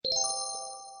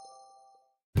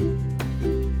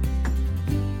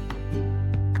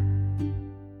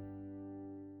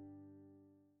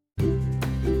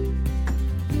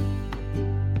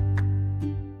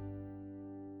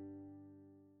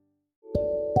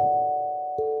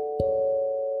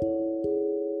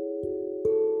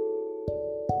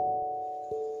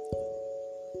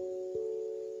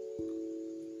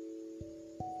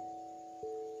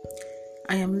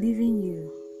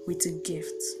it's a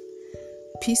gift.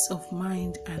 Peace of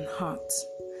mind and heart.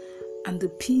 And the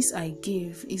peace I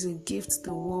give is a gift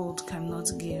the world cannot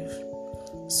give.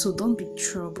 So don't be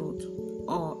troubled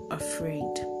or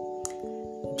afraid.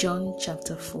 John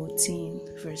chapter 14,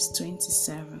 verse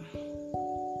 27.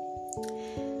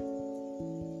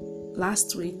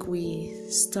 Last week we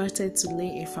started to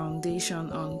lay a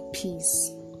foundation on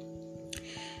peace.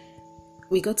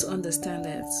 We got to understand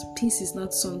that peace is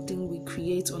not something we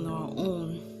create on our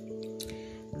own,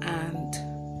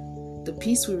 and the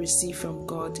peace we receive from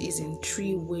God is in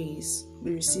three ways.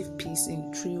 We receive peace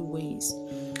in three ways.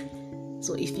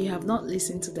 So if you have not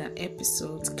listened to that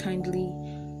episode, kindly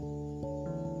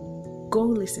go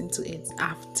listen to it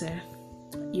after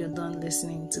you're done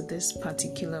listening to this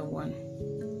particular one.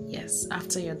 Yes,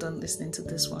 after you're done listening to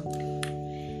this one.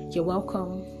 You're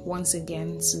welcome once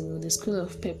again to the School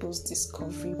of Purpose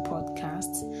Discovery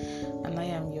podcast, and I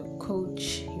am your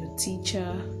coach, your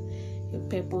teacher, your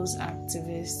purpose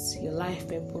activist, your life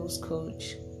purpose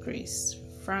coach, Grace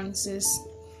Francis.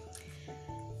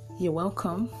 You're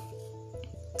welcome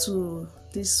to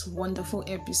this wonderful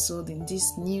episode in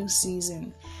this new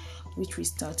season, which we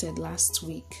started last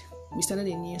week. We started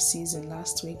a new season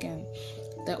last week, and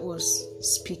that was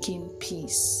speaking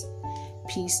peace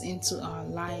into our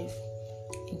life,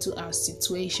 into our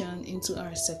situation, into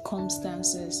our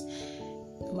circumstances,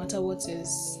 no matter what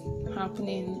is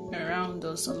happening around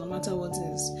us, or no matter what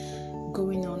is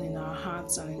going on in our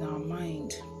hearts and in our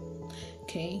mind.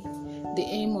 Okay, the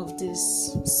aim of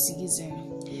this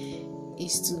season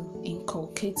is to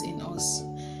inculcate in us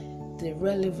the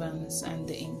relevance and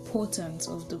the importance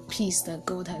of the peace that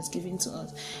God has given to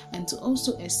us, and to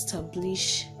also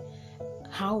establish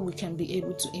how we can be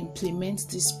able to implement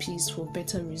this peace for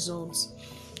better results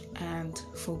and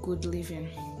for good living.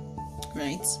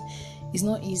 Right? It's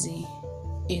not easy.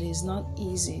 It is not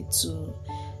easy to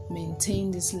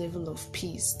maintain this level of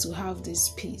peace, to have this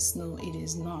peace. No, it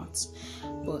is not.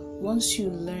 But once you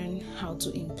learn how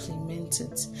to implement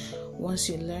it, once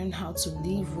you learn how to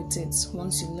live with it,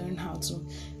 once you learn how to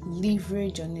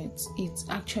leverage on it, it's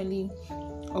actually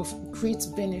of great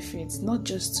benefit, not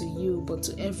just to you, but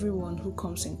to everyone who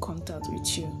comes in contact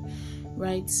with you,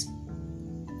 right?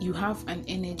 You have an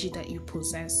energy that you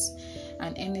possess,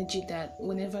 an energy that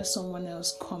whenever someone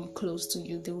else comes close to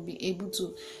you, they will be able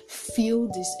to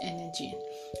feel this energy.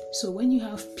 So when you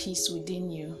have peace within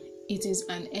you, it is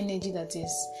an energy that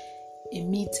is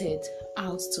emitted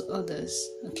out to others,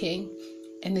 okay?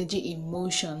 Energy,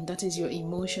 emotion, that is your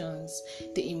emotions,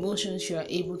 the emotions you are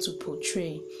able to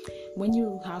portray. When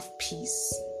you have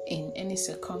peace in any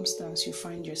circumstance you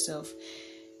find yourself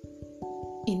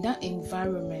in, that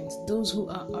environment, those who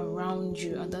are around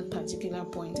you at that particular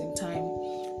point in time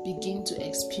begin to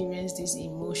experience this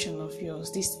emotion of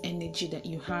yours, this energy that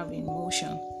you have in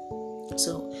motion.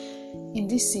 So in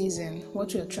this season,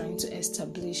 what we are trying to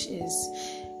establish is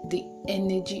the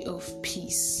energy of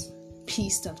peace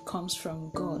that comes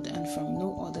from God and from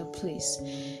no other place.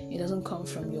 It doesn't come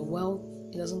from your wealth,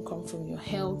 it doesn't come from your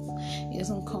health, it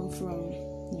doesn't come from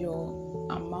your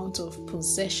amount of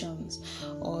possessions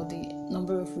or the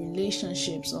number of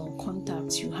relationships or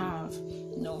contacts you have.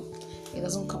 No, it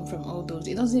doesn't come from all those.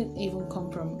 It doesn't even come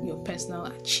from your personal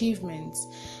achievements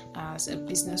as a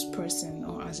business person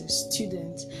or as a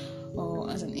student or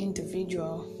as an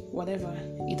individual, whatever.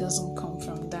 It doesn't come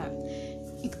from that.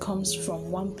 It comes from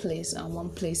one place and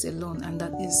one place alone, and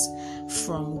that is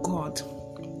from God.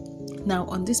 Now,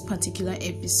 on this particular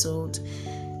episode,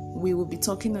 we will be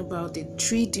talking about the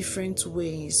three different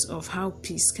ways of how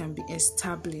peace can be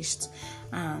established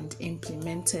and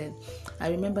implemented. I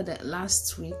remember that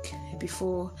last week,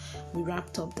 before we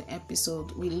wrapped up the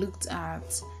episode, we looked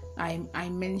at, I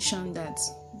mentioned that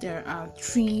there are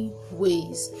three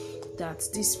ways that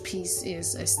this peace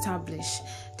is established.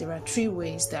 There are three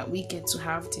ways that we get to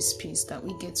have this peace, that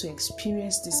we get to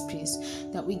experience this peace,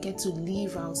 that we get to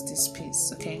live out this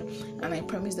peace, okay? And I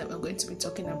promise that we're going to be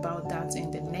talking about that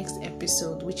in the next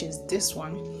episode, which is this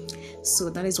one. So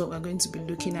that is what we're going to be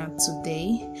looking at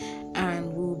today,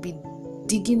 and we'll be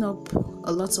digging up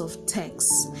a lot of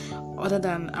texts other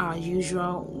than our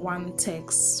usual one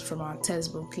text from our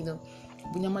textbook.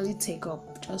 We normally take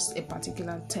up just a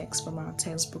particular text from our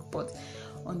textbook, but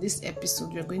on this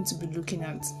episode, we're going to be looking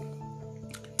at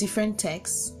different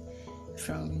texts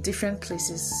from different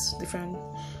places, different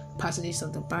passages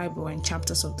of the Bible and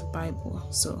chapters of the Bible.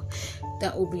 So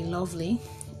that will be lovely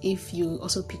if you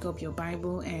also pick up your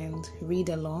Bible and read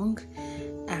along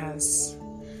as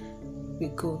we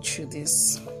go through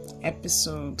this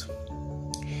episode.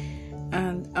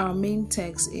 And our main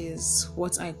text is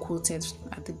what I quoted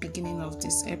at the beginning of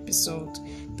this episode.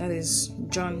 That is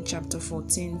John chapter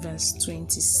 14, verse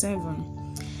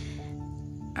 27.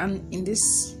 And in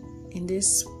this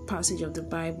passage of the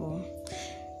Bible,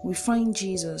 we find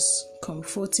Jesus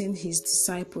comforting his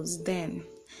disciples then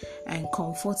and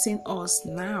comforting us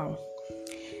now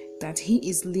that he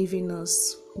is leaving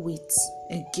us with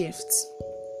a gift.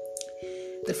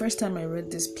 The first time I read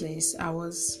this place, I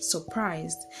was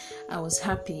surprised, I was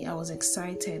happy, I was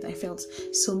excited, I felt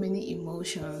so many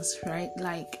emotions, right?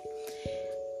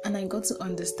 And I got to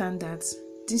understand that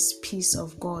this peace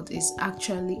of God is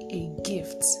actually a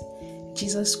gift.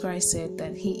 Jesus Christ said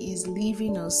that he is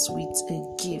leaving us with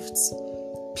a gift,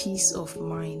 peace of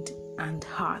mind and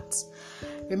heart.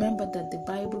 Remember that the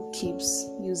Bible keeps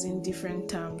using different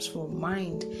terms for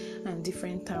mind and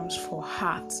different terms for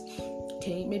heart.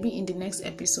 Okay, maybe in the next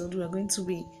episode we are going to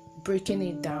be breaking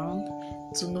it down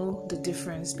to know the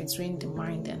difference between the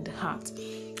mind and the heart.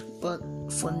 But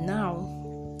for now,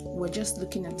 we're just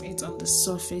looking at it on the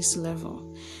surface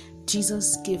level.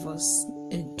 Jesus gave us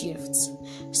a gift.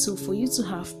 So for you to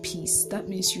have peace, that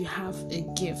means you have a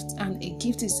gift. And a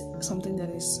gift is something that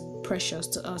is precious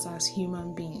to us as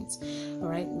human beings. All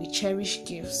right, we cherish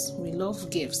gifts, we love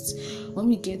gifts. When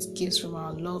we get gifts from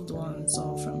our loved ones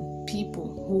or from people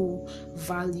who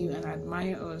value and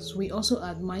admire us, we also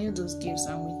admire those gifts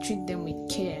and we treat them with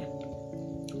care.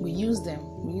 We use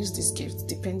these gifts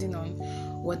depending on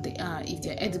what they are. If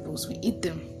they're edibles, we eat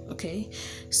them. Okay,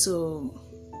 so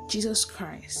Jesus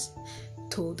Christ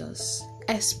told us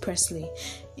expressly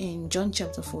in John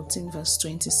chapter 14 verse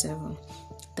 27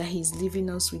 that he's leaving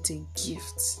us with a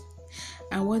gift.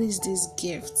 And what is this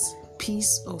gift?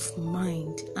 Peace of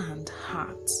mind and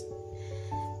heart.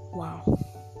 Wow.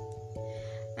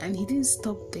 And he didn't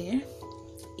stop there.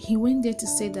 He went on to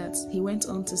say that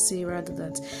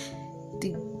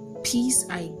the peace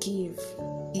I give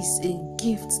is a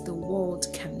gift the world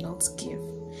cannot give.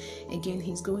 Again,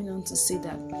 he's going on to say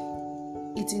that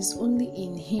it is only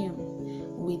in him,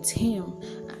 with him,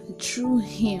 and through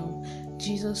him,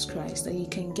 Jesus Christ, that you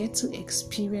can get to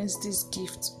experience this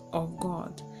gift of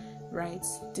God, right?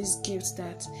 This gift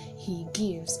that he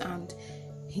gives. And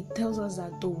he tells us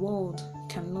that the world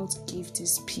cannot give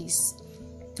this peace.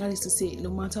 That is to say,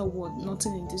 no matter what,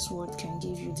 nothing in this world can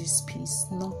give you this peace.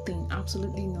 Nothing,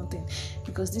 absolutely nothing.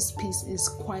 Because this peace is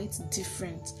quite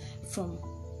different from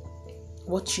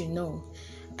what you know.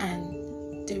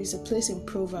 And there is a place in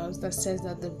Proverbs that says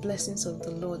that the blessings of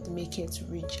the Lord make it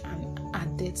rich and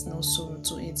addeth no sorrow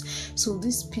to it. So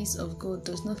this peace of God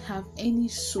does not have any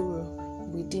sorrow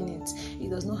within it. It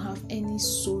does not have any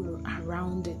sorrow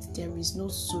around it. There is no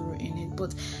sorrow in it.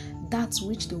 But that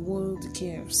which the world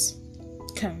gives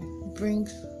can bring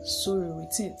sorrow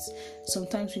with it.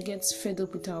 Sometimes we get fed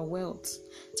up with our wealth.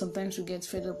 Sometimes we get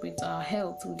fed up with our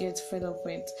health. We get fed up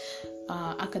with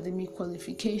our academic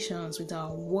qualifications, with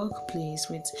our workplace,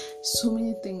 with so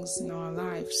many things in our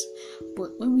lives.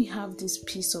 But when we have this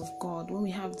peace of God, when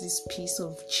we have this peace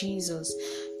of Jesus,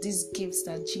 these gifts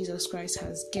that Jesus Christ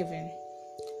has given,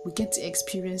 we get to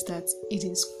experience that it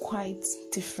is quite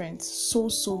different, so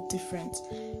different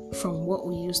from what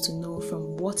we used to know,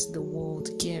 from what the world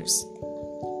gives.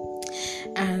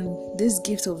 And this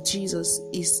gift of Jesus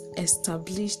is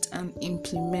established and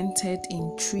implemented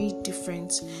in 3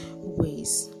 different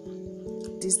ways.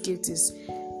 This gift is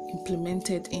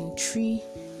implemented in 3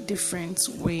 different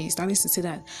ways. That is to say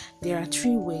that there are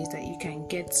 3 ways that you can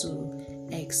get to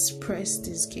express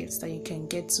these gifts, that you can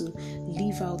get to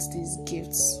live out these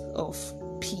gifts of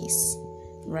peace,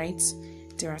 right?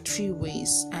 There are 3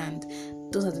 ways, and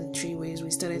those are the 3 ways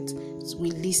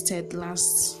we listed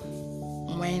last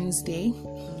Wednesday.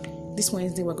 This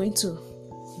Wednesday we're going to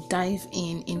dive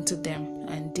into them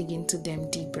and dig into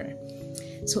them deeper.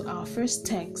 So our first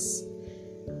text,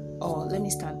 or let me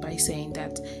start by saying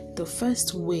that the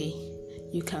first way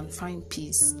you can find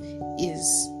peace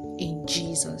is in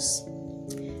Jesus.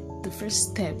 The first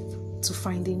step to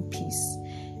finding peace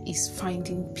is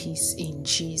finding peace in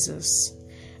Jesus.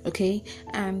 Okay?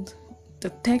 And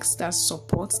the text that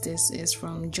supports this is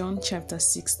from John chapter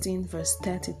 16 verse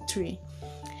 33.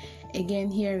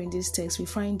 Again, here in this text, we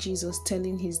find Jesus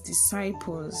telling his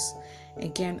disciples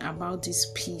again about this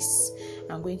peace.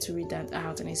 I'm going to read that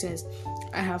out, and it says,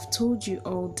 I have told you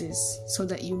all this so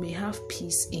that you may have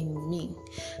peace in me.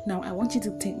 Now, I want you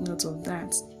to take note of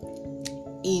that.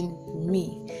 In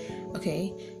me.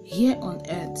 Okay? Here on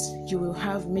earth, you will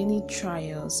have many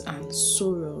trials and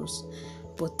sorrows,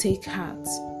 but take heart,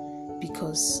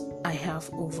 because I have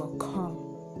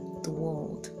overcome the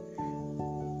world.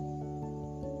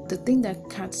 the thing that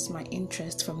catches my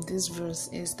interest from this verse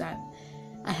is that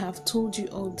I have told you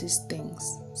all these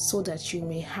things so that you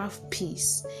may have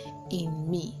peace in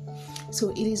me.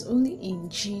 So it is only in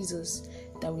Jesus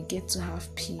that we get to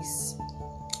have peace.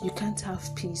 You can't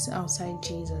have peace outside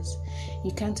Jesus.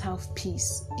 You can't have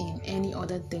peace in any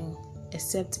other thing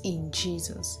except in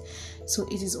Jesus. So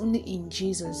it is only in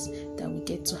Jesus that we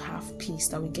get to have peace,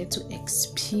 that we get to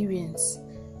experience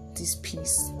this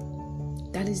peace.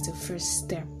 That is the first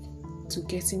step to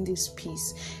getting this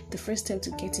peace. The first step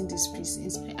to getting this peace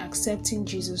is by accepting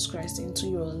Jesus Christ into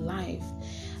your life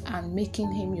and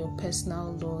making him your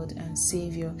personal Lord and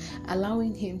Savior,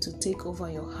 allowing him to take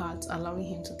over your heart, allowing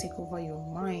him to take over your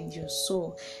mind, your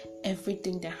soul,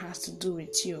 everything that has to do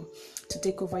with you, to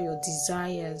take over your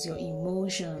desires, your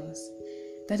emotions.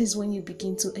 That is when you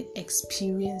begin to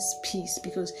experience peace,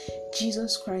 because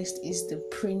Jesus Christ is the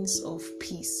Prince of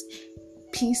Peace.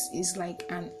 Peace is like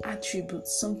an attribute,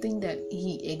 something that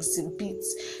he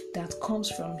exhibits that comes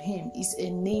from him. It's a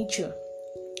nature.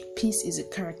 Peace is a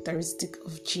characteristic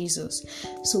of Jesus.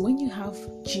 So when you have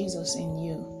Jesus in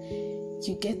you,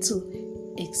 you get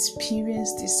to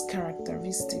experience these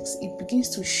characteristics. It begins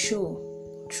to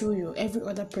show through you. Every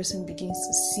other person begins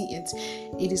to see it.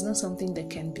 It is not something that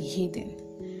can be hidden.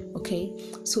 Okay?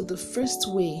 So the first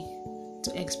way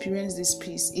to experience this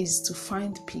peace is to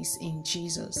find peace in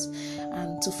Jesus.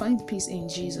 And to find peace in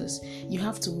Jesus, you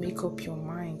have to make up your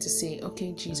mind to say,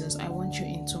 okay, Jesus, I want you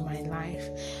into my life.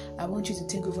 I want you to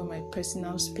take over my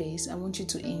personal space. I want you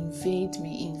to invade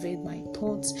me, invade my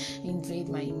thoughts, invade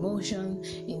my emotion,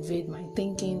 invade my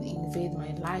thinking, invade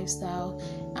my lifestyle,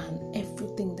 and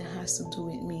everything that has to do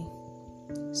with me.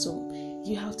 So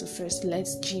you have to first let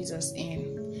Jesus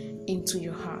into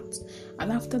your heart.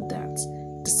 And after that,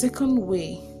 the second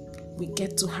way we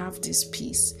get to have this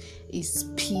peace is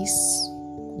peace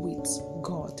with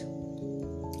God.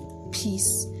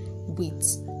 Peace with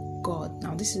God.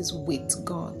 Now, this is with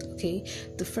God, okay?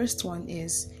 The first one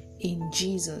is in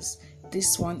Jesus.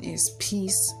 This one is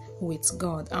peace with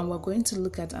God. And we're going to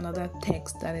look at another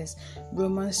text, that is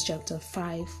Romans chapter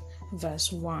 5,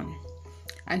 verse 1.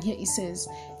 And here it says,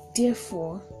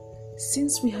 therefore,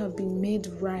 since we have been made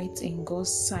right in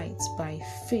God's sight by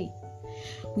faith,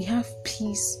 we have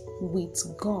peace with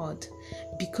God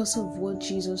because of what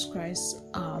Jesus Christ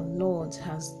our Lord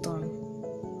has done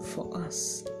for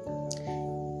us.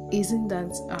 Isn't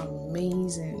that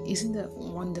amazing? Isn't that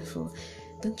wonderful?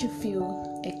 Don't you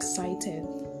feel excited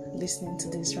listening to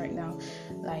this right now?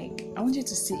 Like, I want you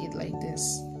to see it like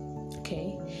this.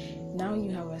 Okay? Now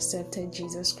you have accepted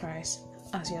Jesus Christ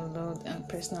as your Lord and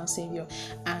personal Savior,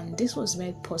 and this was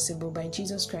made possible by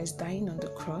Jesus Christ dying on the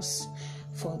cross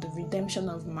for the redemption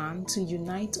of man, to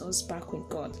unite us back with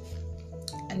God.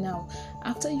 And now,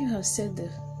 after you have said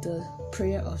the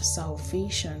prayer of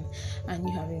salvation and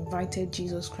you have invited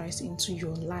Jesus Christ into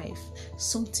your life,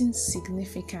 something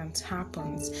significant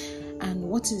happens. And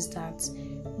what is that?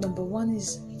 Number one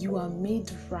is you are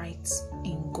made right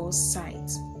in God's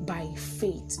sight by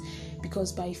faith.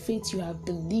 Because by faith you have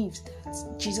believed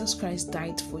that Jesus Christ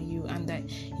died for you and that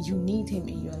you need him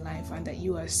in your life, and that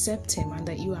you accept him, and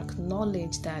that you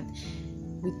acknowledge that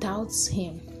without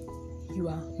him you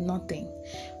are nothing.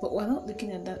 But we're not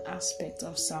looking at that aspect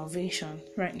of salvation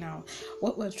right now.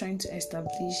 What we're trying to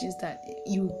establish is that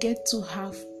you get to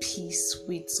have peace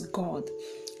with God.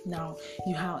 Now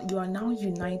you are now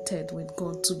united with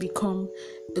God to become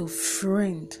a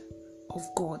friend of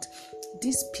God.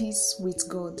 This peace with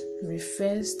God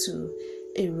refers to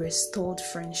a restored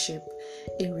friendship,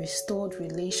 a restored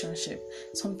relationship,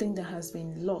 something that has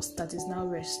been lost that is now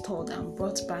restored and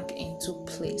brought back into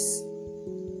place.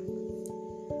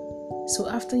 So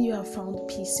after you have found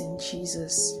peace in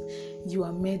Jesus, you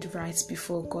are made right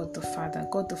before God the Father.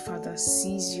 God the Father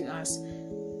sees you as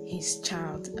his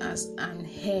child, as an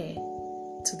heir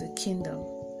to the kingdom.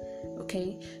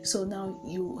 Okay, so now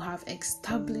you have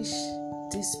established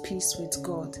this peace with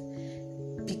God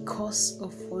because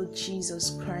of what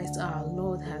Jesus Christ our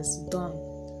Lord has done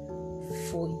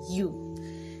for you.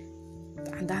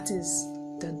 And that is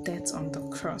the death on the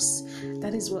cross.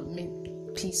 That is what made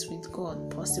peace with God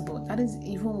possible. That is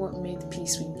even what made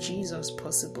peace with Jesus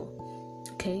possible.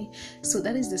 Okay, so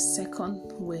that is the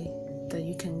second way that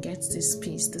you can get this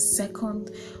peace. The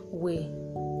second way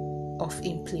of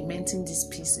implementing this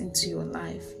peace into your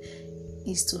life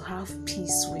is to have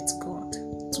peace with God.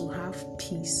 To have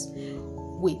peace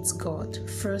with God.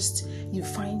 First, you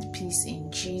find peace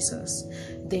in Jesus.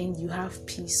 Then you have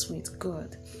peace with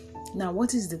God. Now,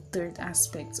 what is the third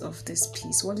aspect of this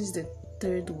peace? What is the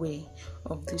third way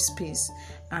of this peace?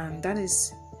 And that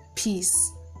is peace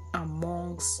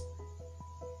amongst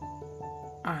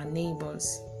our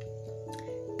neighbors,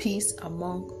 peace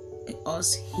among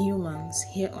us humans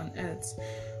here on earth.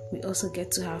 We also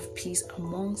get to have peace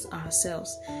amongst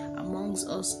ourselves, amongst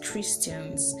us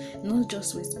Christians, not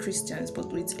just with Christians, but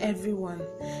with everyone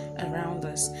around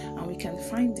us. And we can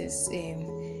find this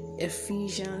in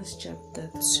Ephesians chapter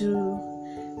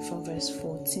 2 from verse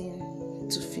 14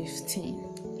 to 15.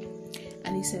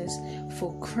 And he says,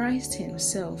 "For Christ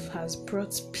himself has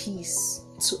brought peace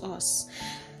to us."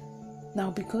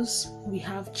 Now, because we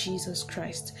have Jesus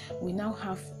Christ, we now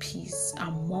have peace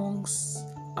amongst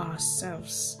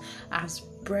ourselves as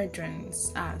brethren,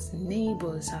 as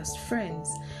neighbors, as friends,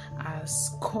 as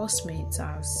classmates,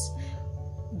 as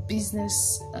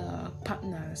business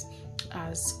partners,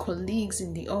 as colleagues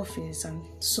in the office, and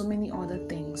so many other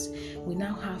things. We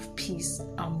now have peace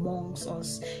amongst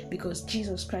us because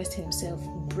Jesus Christ himself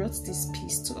brought this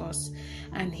peace to us,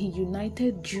 and he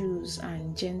united Jews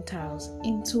and Gentiles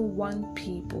into one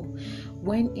people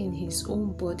when in his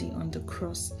own body on the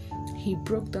cross he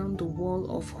broke down the wall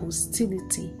of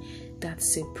hostility that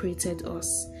separated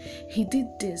us. He did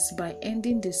this by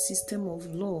ending the system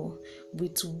of law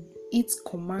with its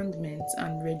commandments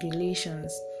and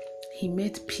regulations. He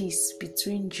made peace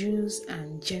between Jews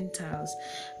and Gentiles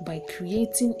by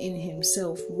creating in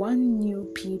himself one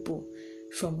new people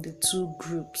from the two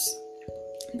groups.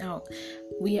 Now,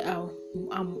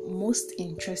 I'm most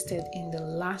interested in the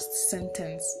last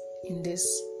sentence in this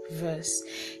verse.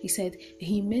 He said,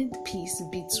 he made peace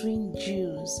between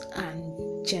Jews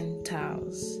and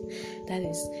Gentiles. That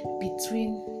is,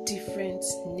 between different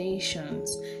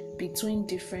nations, between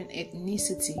different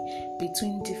ethnicity,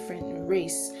 between different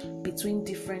race, between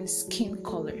different skin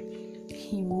color.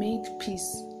 He made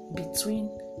peace between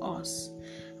us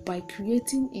by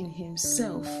creating in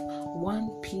himself one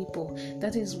people.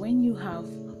 That is, when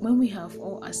we have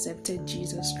all accepted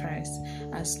Jesus Christ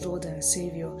as Lord and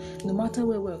Savior, no matter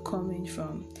where we're coming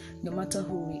from, no matter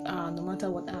who we are, no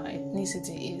matter what our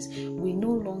ethnicity is, we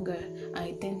no longer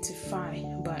identify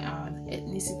by our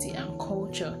ethnicity and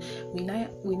culture. We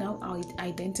now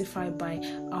identify by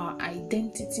our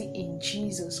identity in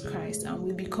Jesus Christ, and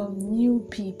we become new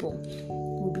people.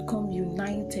 We become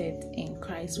united in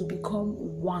Christ. We become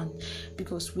one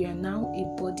because we are now a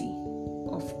body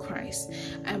of Christ.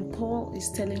 And Paul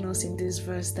is telling us in this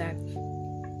verse that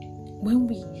when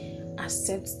we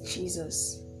accept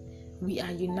Jesus, we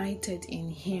are united in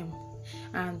him.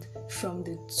 And from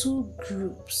the two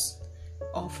groups,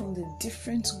 or from the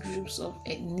different groups of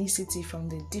ethnicity, from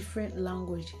the different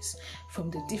languages,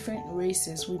 from the different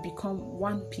races, we become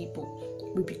one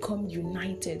people. We become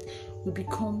united. We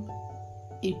become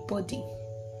a body.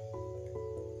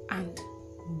 And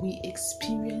we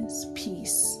experience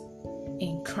peace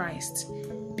in Christ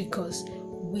because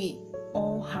we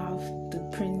all have the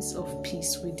Prince of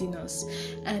Peace within us.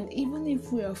 And even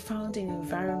if we are found in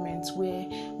environments where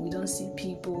we don't see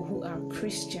people who are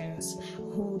Christians,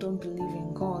 who don't believe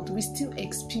in God, we still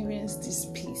experience this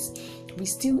peace. We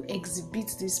still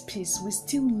exhibit this peace. We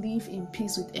still live in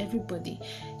peace with everybody.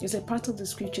 There's a part of the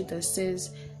scripture that says,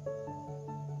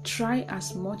 try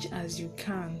as much as you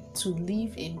can to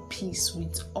live in peace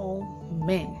with all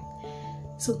men.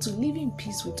 So to live in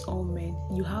peace with all men,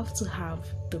 you have to have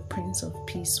the Prince of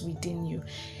Peace within you.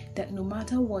 That no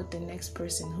matter what the next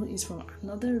person who is from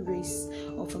another race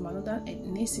or from another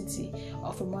ethnicity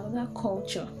or from another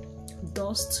culture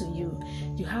does to you,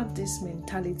 you have this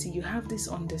mentality, you have this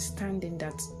understanding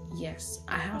that yes,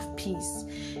 I have peace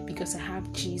because I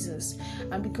have Jesus.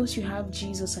 And because you have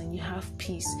Jesus and you have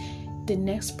peace, the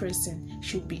next person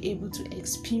should be able to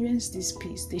experience this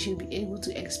peace. They should be able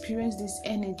to experience this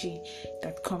energy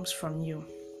that comes from you.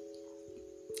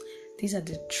 These are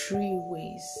the 3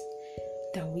 ways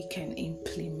that we can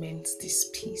implement this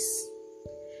peace.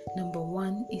 Number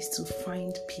 1 is to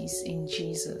find peace in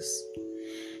Jesus.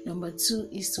 Number 2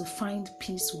 is to find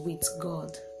peace with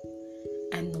God.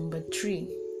 And number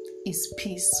 3 is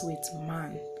peace with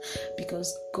man,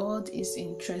 because God is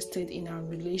interested in our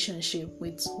relationship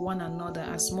with one another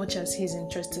as much as he's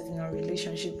interested in our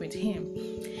relationship with him.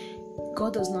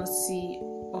 God does not see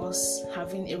us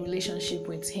having a relationship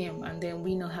with him and then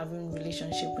we not having a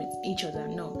relationship with each other.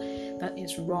 No, that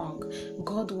is wrong.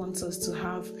 God wants us to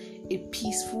have a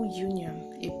peaceful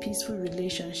union, a peaceful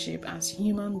relationship as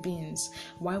human beings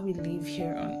while we live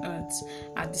here on earth.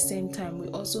 At the same time, we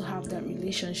also have that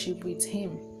relationship with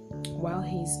him while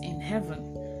he's in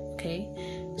heaven. Okay,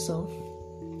 so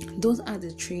those are the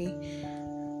 3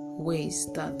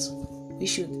 ways that we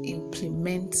should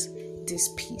implement this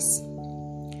peace.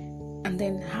 And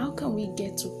then how can we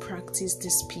get to practice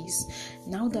this peace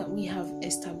now that we have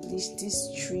established these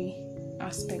 3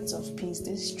 aspects of peace,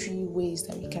 these 3 ways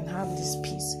that we can have this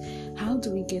peace. How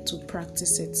do we get to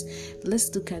practice it?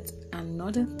 Let's look at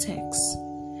another text.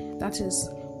 That is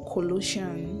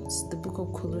Colossians, the book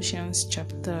of Colossians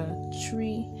chapter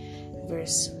 3,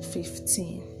 verse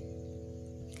 15.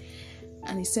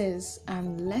 And it says,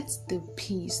 "And let the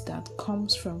peace that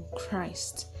comes from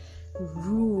Christ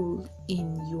rule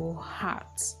in your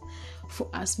hearts. For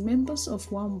as members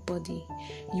of one body,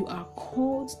 you are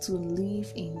called to live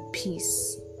in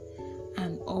peace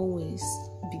and always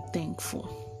be thankful."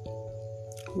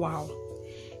 Wow,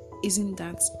 isn't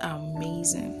that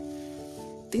amazing?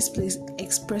 This place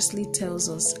expressly tells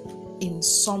us in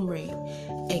summary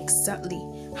exactly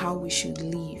how we should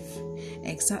live,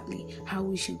 exactly how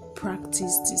we should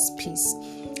practice this peace.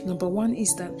 Number 1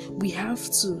 is that we have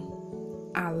to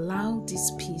allow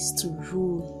this peace to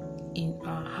rule in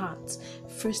our hearts.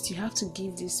 First, you have to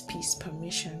give this peace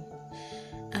permission.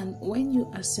 And when you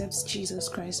accept Jesus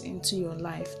Christ into your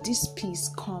life, this peace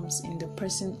comes in the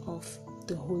person of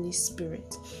the Holy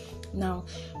Spirit. Now,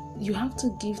 you have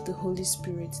to give the Holy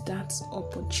Spirit that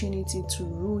opportunity to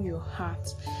rule your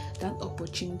heart, that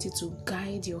opportunity to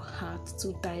guide your heart,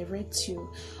 to direct you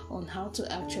on how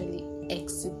to actually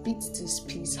exhibit this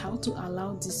peace, how to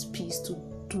allow this peace to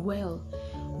dwell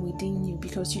within you,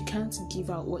 because you can't give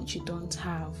out what you don't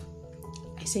have.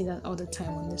 I say that all the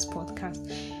time on this podcast.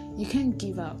 You can't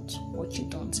give out what you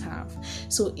don't have.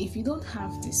 So if you don't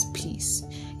have this peace,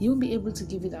 you'll be able to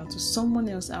give it out to someone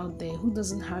else out there who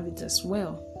doesn't have it as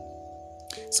well.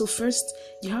 So first,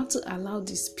 you have to allow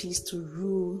this peace to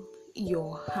rule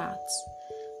your heart.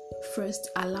 First,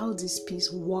 allow this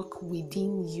peace work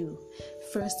within you.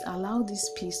 First, allow this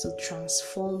peace to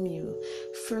transform you.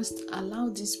 First, allow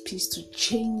this peace to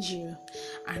change you.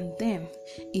 And then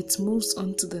it moves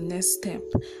on to the next step,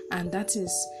 and that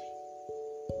is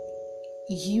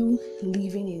you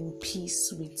living in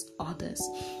peace with others.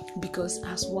 Because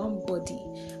as one body,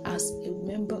 as a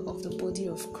member of the body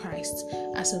of Christ,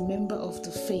 as a member of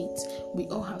the faith, we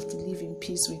all have to live in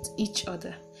peace with each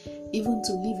other. Even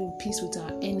to live in peace with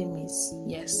our enemies.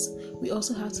 Yes, we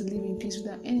also have to live in peace with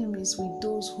our enemies, with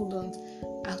those who don't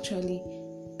actually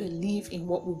believe in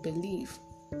what we believe.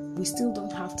 We still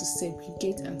don't have to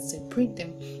segregate and separate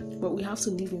them, but we have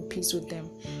to live in peace with them.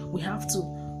 We have to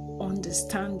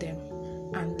understand them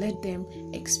and let them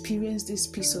experience this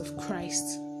peace of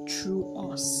Christ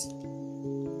through us.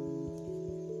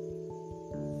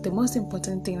 The most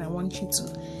important thing I want you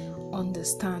to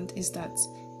understand is that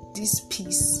this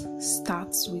peace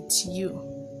starts with you.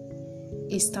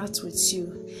 It starts with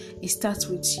you. It starts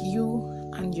with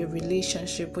you and your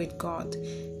relationship with God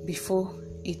before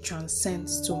it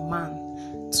transcends to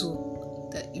man,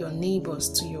 to your neighbors,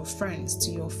 to your friends,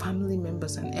 to your family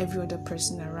members, and every other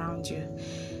person around you.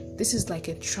 This is like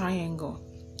a triangle.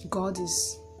 God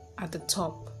is at the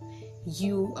top,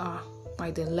 you are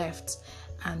by the left,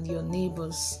 and your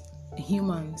neighbors,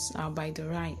 humans, are by the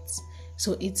right.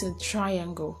 So it's a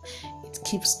triangle. It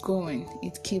keeps going.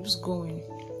 It keeps going.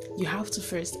 You have to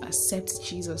first accept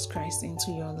Jesus Christ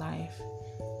into your life.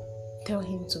 Tell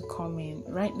him to come in.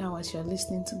 Right now, as you're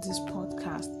listening to this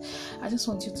podcast, I just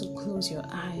want you to close your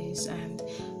eyes and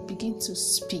begin to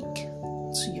speak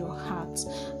to your heart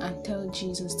and tell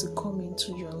Jesus to come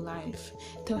into your life.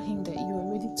 Tell him that you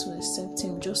are ready to accept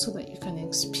him, just so that you can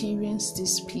experience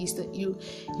this peace, that you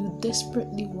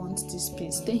desperately want this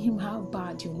peace. Tell him how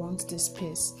bad you want this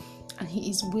peace, and he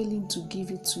is willing to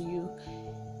give it to you.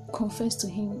 Confess to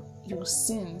him your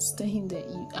sins. Tell him that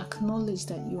you acknowledge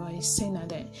that you are a sinner,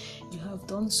 that you have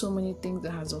done so many things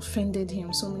that has offended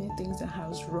him, so many things that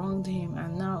has wronged him,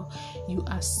 and now you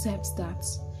accept that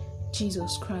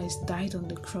Jesus Christ died on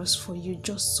the cross for you,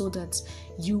 just so that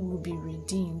you will be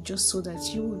redeemed, just so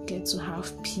that you will get to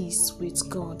have peace with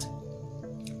God.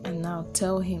 And now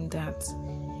tell him that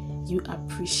you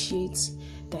appreciate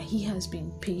that he has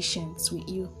been patient with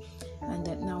you, and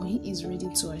that now he is ready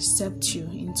to accept you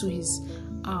into his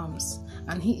arms,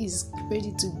 and he is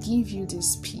ready to give you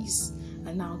this peace.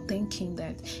 And now thank him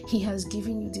that he has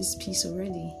given you this peace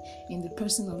already in the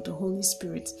person of the Holy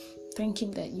Spirit. Thank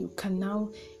him that you can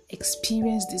now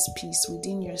experience this peace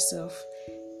within yourself.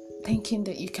 Thank him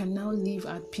that you can now live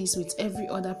at peace with every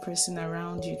other person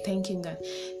around you. Thank him that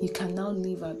you can now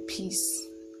live at peace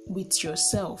with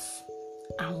yourself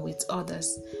and with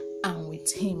others and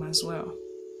with him as well.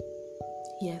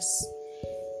 Yes,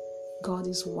 God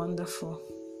is wonderful.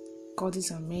 God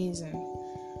is amazing.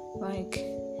 Like,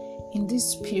 in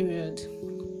this period,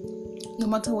 no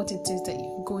matter what it is that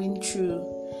you're going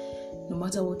through, no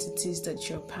matter what it is that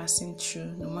you're passing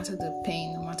through, no matter the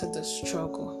pain, no matter the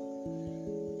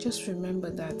struggle, just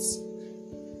remember that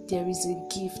there is a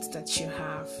gift that you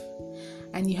have,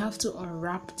 and you have to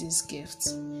unwrap this gift.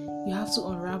 You have to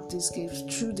unwrap this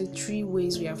gift through the 3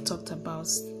 ways we have talked about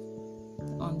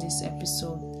on this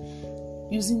episode.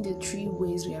 Using the 3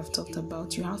 ways we have talked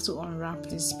about, you have to unwrap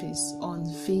this piece,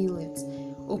 unveil it,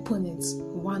 open it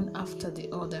one after the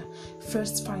other.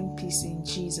 First, find peace in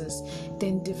Jesus,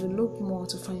 then develop more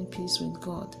to find peace with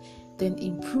God, then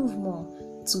improve more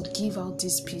to give out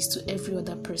this peace to every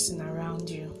other person around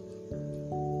you.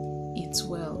 It's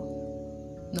well.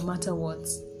 No matter what,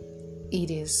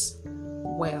 it is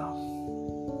well.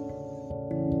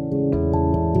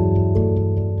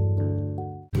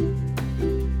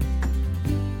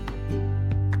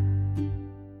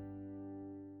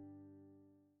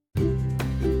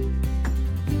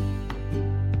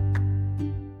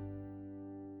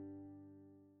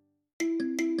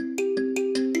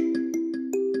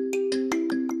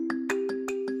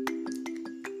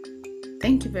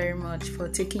 Thank you very much for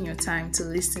taking your time to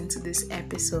listen to this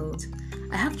episode.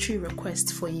 I have 3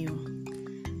 requests for you.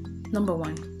 Number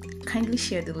 1, kindly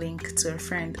share the link to a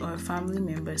friend or a family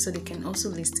member so they can also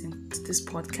listen to this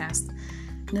podcast.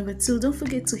 Number 2, don't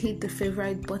forget to hit the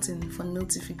favorite button for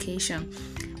notification.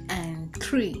 And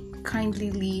 3,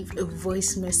 kindly leave a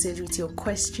voice message with your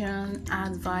question,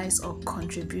 advice, or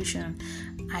contribution.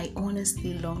 I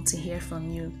honestly long to hear from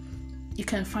you. You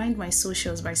can find my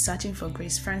socials by searching for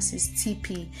Grace Francis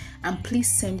TP, and please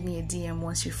send me a DM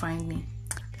once you find me.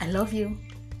 I love you.